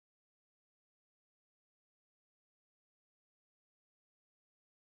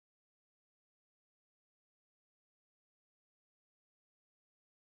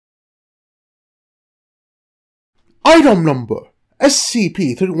Item Number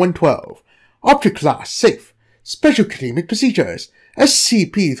SCP-3112 Object Class Safe Special Containment Procedures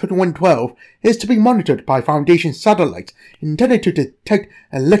SCP-3112 is to be monitored by Foundation satellites intended to detect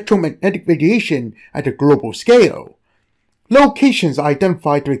electromagnetic radiation at a global scale. Locations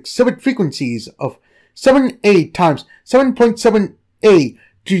identified to exhibit frequencies of 7A times 7.7A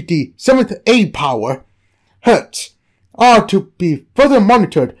to the 7th A power Hertz are to be further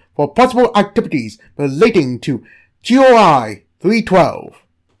monitored for possible activities relating to GOI 312.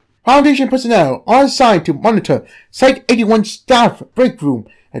 Foundation personnel are assigned to monitor Site-81 staff break room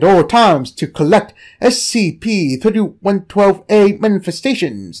at all times to collect SCP-3112-A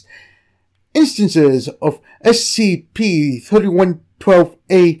manifestations. Instances of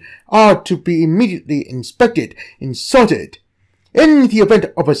SCP-3112-A are to be immediately inspected and sorted. In the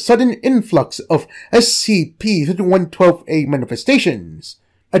event of a sudden influx of SCP-3112-A manifestations,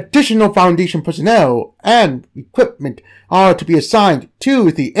 additional Foundation personnel and equipment are to be assigned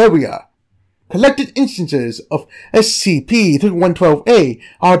to the area. Collected instances of SCP-3112-A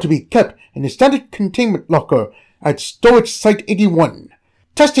are to be kept in a standard containment locker at Storage Site-81.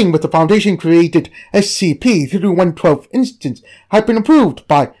 Testing with the Foundation-created SCP-3112 instance has been approved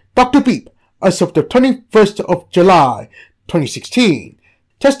by Dr. Beep as of the 21st of July, 2016.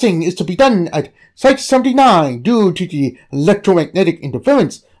 Testing is to be done at Site-79 due to the electromagnetic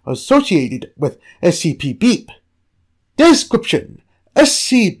interference associated with SCP Beep. Description: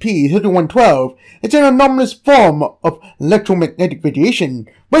 SCP-3112 is an anomalous form of electromagnetic radiation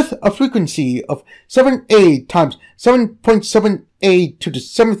with a frequency of 7A times 7.7A to the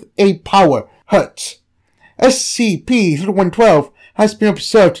 7th A power Hertz. SCP-3112 has been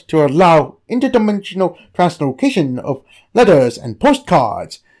observed to allow interdimensional translocation of letters and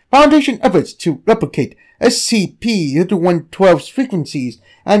postcards. Foundation efforts to replicate SCP-3112's frequencies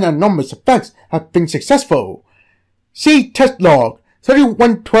and anomalous effects have been successful. See Test Log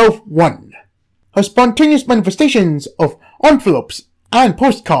 3112-1. Her spontaneous manifestations of envelopes and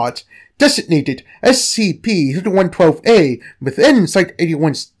postcards designated SCP-3112-A within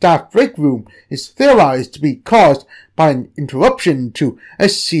Site-81 staff break room is theorized to be caused by an interruption to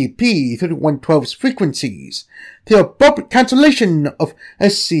SCP-3112's frequencies. The abrupt cancellation of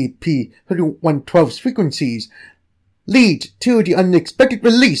SCP-3112's frequencies leads to the unexpected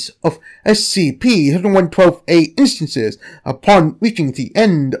release of SCP-3112-A instances upon reaching the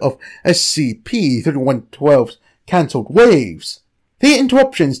end of SCP-3112's cancelled waves. The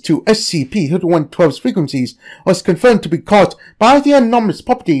interruptions to SCP-3112's frequencies was confirmed to be caused by the anomalous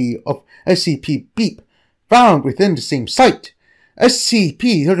property of SCP Beep found within the same site.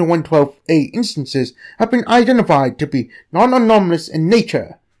 SCP-3112-A instances have been identified to be non-anomalous in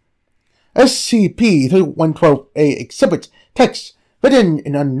nature. SCP-3112-A exhibits text written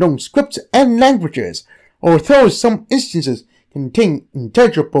in unknown scripts and languages, although some instances contain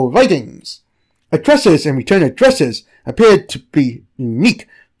intelligible writings. Addresses and return addresses appear to be unique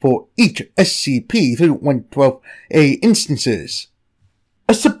for each SCP-3112-A instances.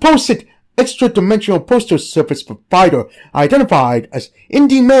 A supposed extra-dimensional postal service provider identified as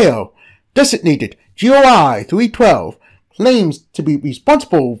InDi Mail, designated GOI 312, claims to be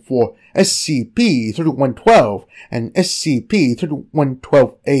responsible for SCP-3112 and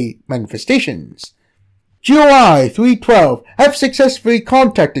SCP-3112-A manifestations. GOI 312 have successfully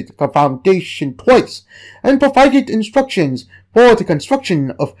contacted the Foundation twice and provided instructions for the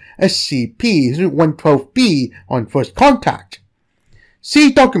construction of SCP-3112-B on first contact.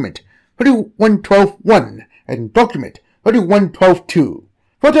 See Document 3112-1 and Document 3112-2.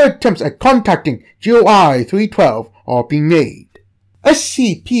 Further attempts at contacting GOI 312 are being made.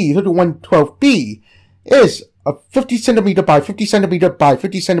 SCP-3112-B is a 50 cm by 50 cm by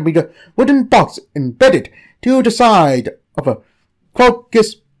 50 cm wooden box embedded to the side of a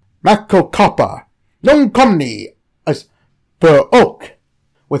Crocus macrocoppa, known commonly as bur oak,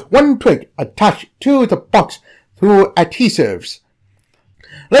 with one twig attached to the box through adhesives.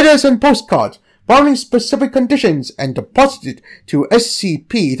 Letters and postcards following specific conditions and deposited to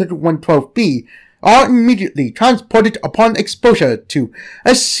SCP-3112-B are immediately transported upon exposure to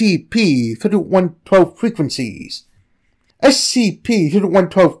SCP-3112 frequencies.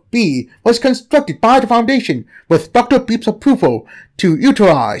 SCP-3112-B was constructed by the Foundation with Dr. Beep's approval to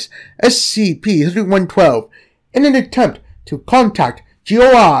utilize SCP-3112 in an attempt to contact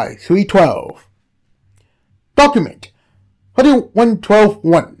GOI 312. Document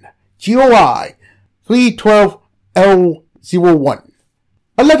 3112-1 GOI 312L01.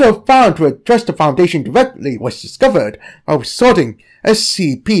 A letter found to address the Foundation directly was discovered while sorting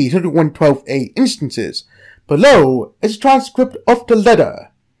SCP-3112-A instances. Below is a transcript of the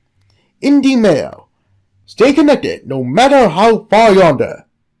letter. InDi Mail, Stay connected no matter how far yonder.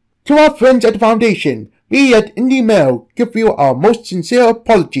 To our friends at the Foundation, we at InDi Mail give you our most sincere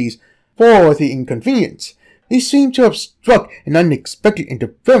apologies for the inconvenience. We seem to have struck an unexpected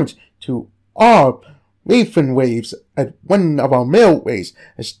interference to our Raven waves at one of our mailways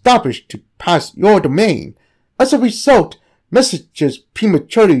established to pass your domain. As a result, messages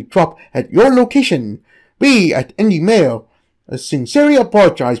prematurely drop at your location. We at InDi Mail sincerely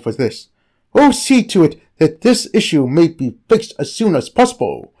apologize for this. We'll see to it that this issue may be fixed as soon as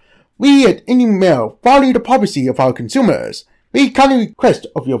possible. We at InDi Mail value the privacy of our consumers. We kindly request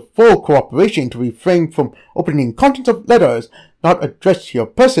of your full cooperation to refrain from opening contents of letters not addressed to your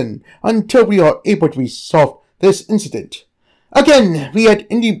person until we are able to resolve this incident. Again, we at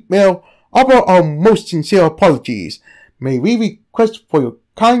InDi Mail offer our most sincere apologies. May we request for your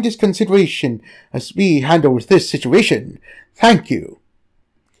kindest consideration as we handle this situation. Thank you.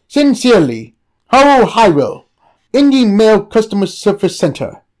 Sincerely, Harold Hyrule, InDi Mail Customer Service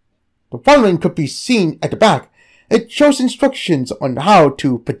Center. The following could be seen at the back. It shows instructions on how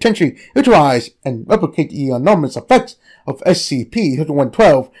to potentially utilize and replicate the anomalous effects of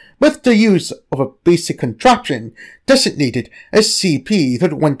SCP-3112 with the use of a basic contraption designated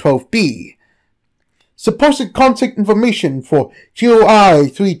SCP-3112-B. Supposed contact information for GOI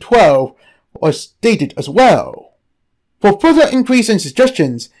 312 was stated as well. For further inquiries and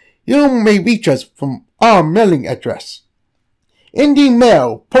suggestions, you may reach us from our mailing address. InDi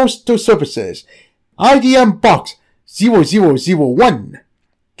Mail Postal Services, IDM Box 0001,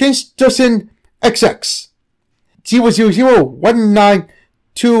 Kingston XX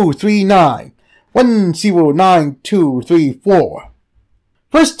 000192391099234.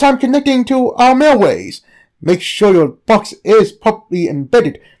 First time connecting to our mailways. Make sure your box is properly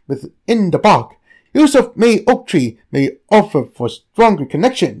embedded within the box. Use of May Oak Tree may offer for stronger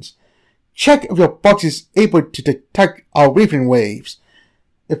connections. Check if your box is able to detect our Raven waves.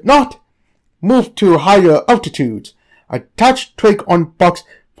 If not, move to higher altitudes. Attach twig on box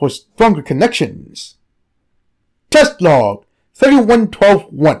for stronger connections. Test log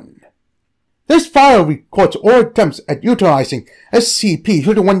 31121. This file records all attempts at utilizing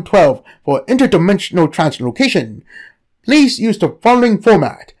SCP-3112 for interdimensional translocation. Please use the following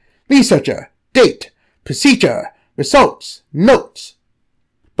format: researcher, date, procedure, results, notes.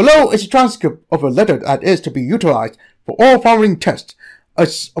 Below is a transcript of a letter that is to be utilized for all following tests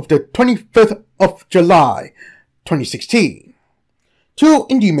as of the 25th of July, 2016. To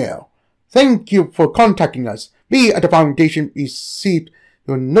InDi Mail, thank you for contacting us. We at the Foundation received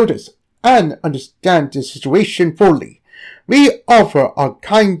your notice and understand the situation fully. We offer our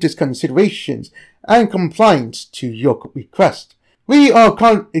kindest considerations and compliance to your request. We are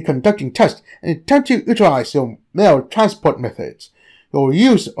currently conducting tests and attempt to utilize your mail transport methods. Your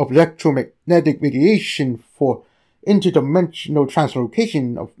use of electromagnetic radiation for interdimensional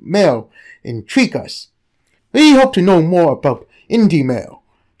translocation of mail intrigue us. We hope to know more about InDi Mail.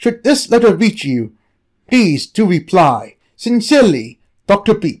 Should this letter reach you, please do reply. Sincerely,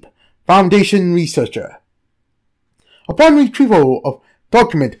 Dr. Beep, Foundation Researcher. Upon retrieval of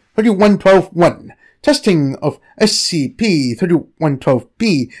document 31112-1, testing of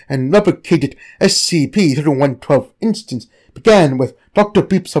SCP-3112-B and replicated SCP-3112 instance began with Dr.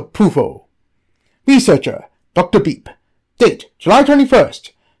 Beep's approval. Researcher, Dr. Beep. Date, July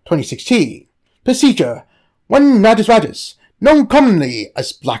 21st, 2016. Procedure, 1 Radis radis, known commonly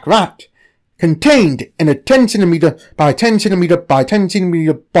as black rat, contained in a 10 cm by 10 cm by 10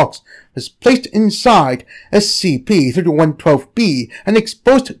 cm box, was placed inside SCP-3112-B and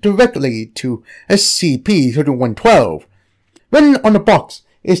exposed directly to SCP-3112. Written on the box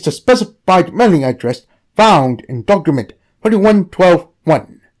is the specified mailing address found in document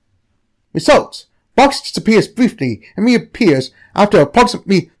 3112-1. Results: box disappears briefly and reappears after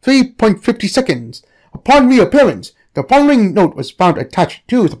approximately 3.50 seconds. Upon reappearance, the following note was found attached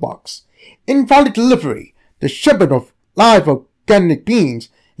to the box. Invalid delivery. The shipment of live organic beings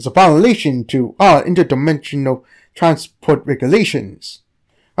is a violation to our interdimensional transport regulations.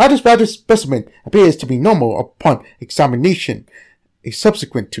 Radis specimen appears to be normal upon examination,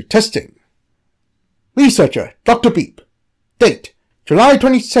 subsequent to testing. Researcher, Dr. Beep. Date, July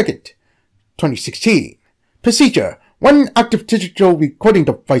 22nd, 2016. Procedure, 1 active digital recording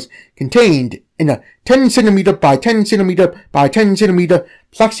device contained in a 10 cm by 10 cm by 10 cm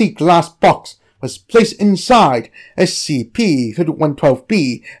plexiglass box was placed inside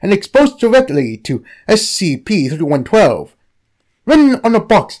SCP-3112-B and exposed directly to SCP-3112. Written on the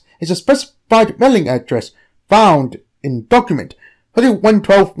box is a specified mailing address found in document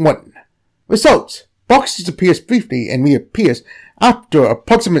 3112-1. Results: box disappears briefly and reappears after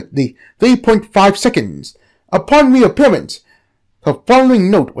approximately 3.5 seconds. Upon reappearance, the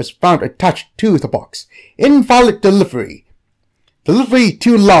following note was found attached to the box. Invalid delivery. Delivery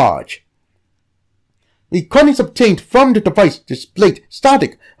too large. Recordings obtained from the device displayed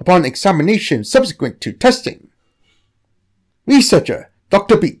static upon examination subsequent to testing. Researcher,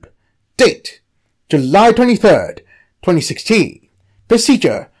 Dr. Beep. Date, July 23rd, 2016.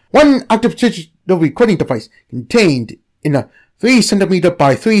 Procedure, one active digital recording device contained in a 3 cm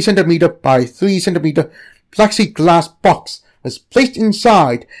by 3 cm by 3 cm plexiglass box was placed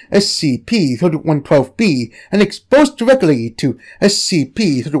inside SCP-3112-B and exposed directly to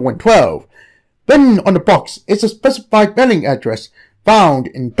SCP-3112. Written on the box is a specified mailing address found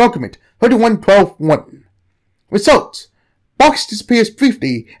in document 3112-1. Results: box disappears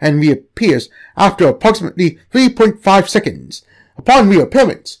briefly and reappears after approximately 3.5 seconds. Upon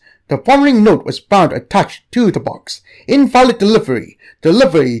reappearance, the following note was found attached to the box. Invalid delivery.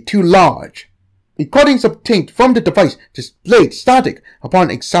 Delivery too large. Recordings obtained from the device displayed static upon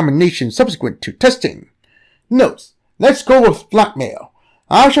examination subsequent to testing. Notes: let's go with blackmail.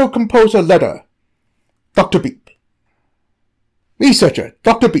 I shall compose a letter. Dr. Beep. Researcher,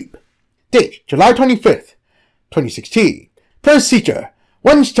 Dr. Beep. Date, July 25th, 2016. Procedure,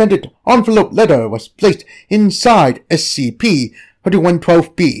 one standard envelope letter was placed inside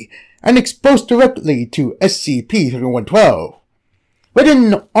SCP-3112-B and exposed directly to SCP-3112.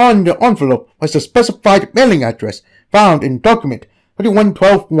 Written on the envelope was the specified mailing address found in document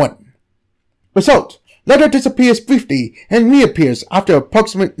 3112-1. Result: letter disappears briefly and reappears after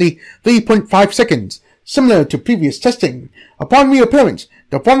approximately 3.5 seconds, similar to previous testing. Upon reappearance,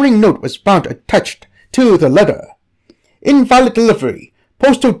 the following note was found attached to the letter. Invalid delivery.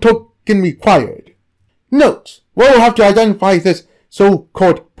 Postal token required. Note: we'll have to identify this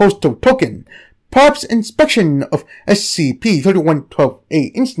so-called postal token. Perhaps inspection of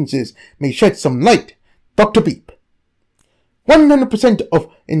SCP-3112-A instances may shed some light. Dr. Beep. 100% of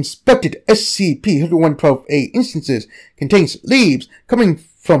inspected SCP-3112-A instances contains leaves coming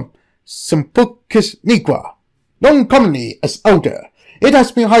from Sambucus nigra, known commonly as elder. It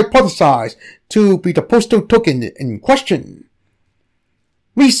has been hypothesized to be the postal token in question.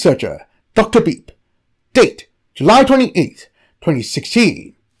 Researcher, Dr. Beep. Date, July 28th,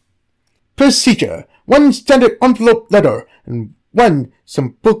 2016. Procedure, one standard envelope letter and one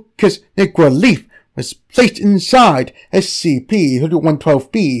Sambucus nigra leaf was placed inside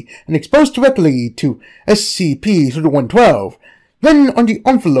SCP-3112-B and exposed directly to SCP-3112. Written on the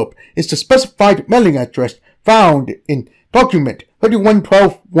envelope is the specified mailing address found in document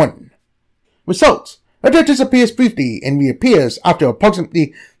 3112-1. Results: letter disappears briefly and reappears after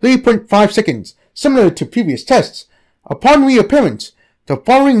approximately 3.5 seconds, similar to previous tests. Upon reappearance, the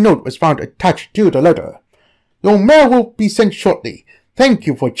following note was found attached to the letter. Your mail will be sent shortly. Thank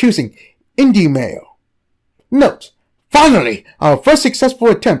you for choosing InDi Mail. Note: finally, our first successful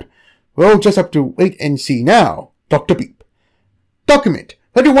attempt. We'll just have to wait and see now. Dr. Beep. Document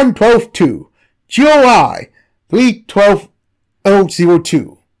 3112-2, GOI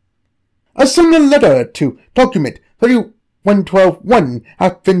 312002. A similar letter to document 3112-1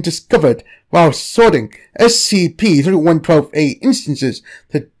 has been discovered while sorting SCP-3112-A instances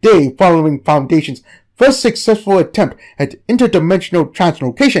the day following Foundation's first successful attempt at interdimensional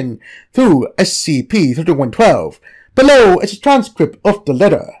translocation through SCP-3112. Below is a transcript of the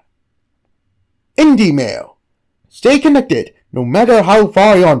letter. InDi Mail. Stay connected, no matter how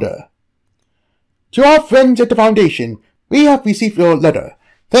far yonder. To our friends at the Foundation, we have received your letter.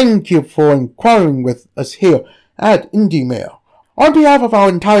 Thank you for inquiring with us here at InDi Mail. On behalf of our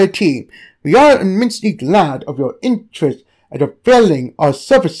entire team, we are immensely glad of your interest at availing our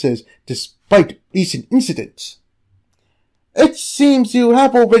services despite recent incidents. It seems you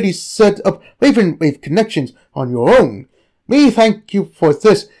have already set up Ravenwave connections on your own. We thank you for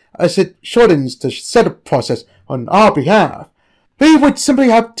this, as it shortens the setup process on our behalf. We would simply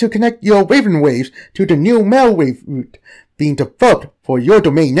have to connect your Ravenwaves to the new mailway route being developed for your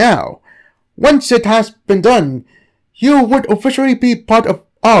domain now. Once it has been done, you would officially be part of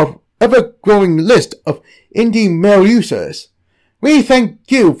our ever-growing list of InDi Mail users. We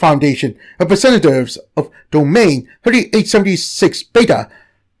thank you, Foundation, representatives of Domain 3876 Beta,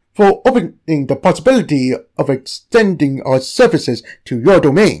 for opening the possibility of extending our services to your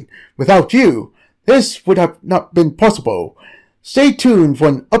domain. Without you, this would have not been possible. Stay tuned for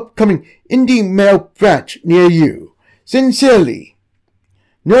an upcoming InDi Mail branch near you. Sincerely,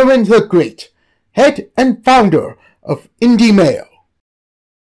 Norman the Great, head and founder of InDi Mail.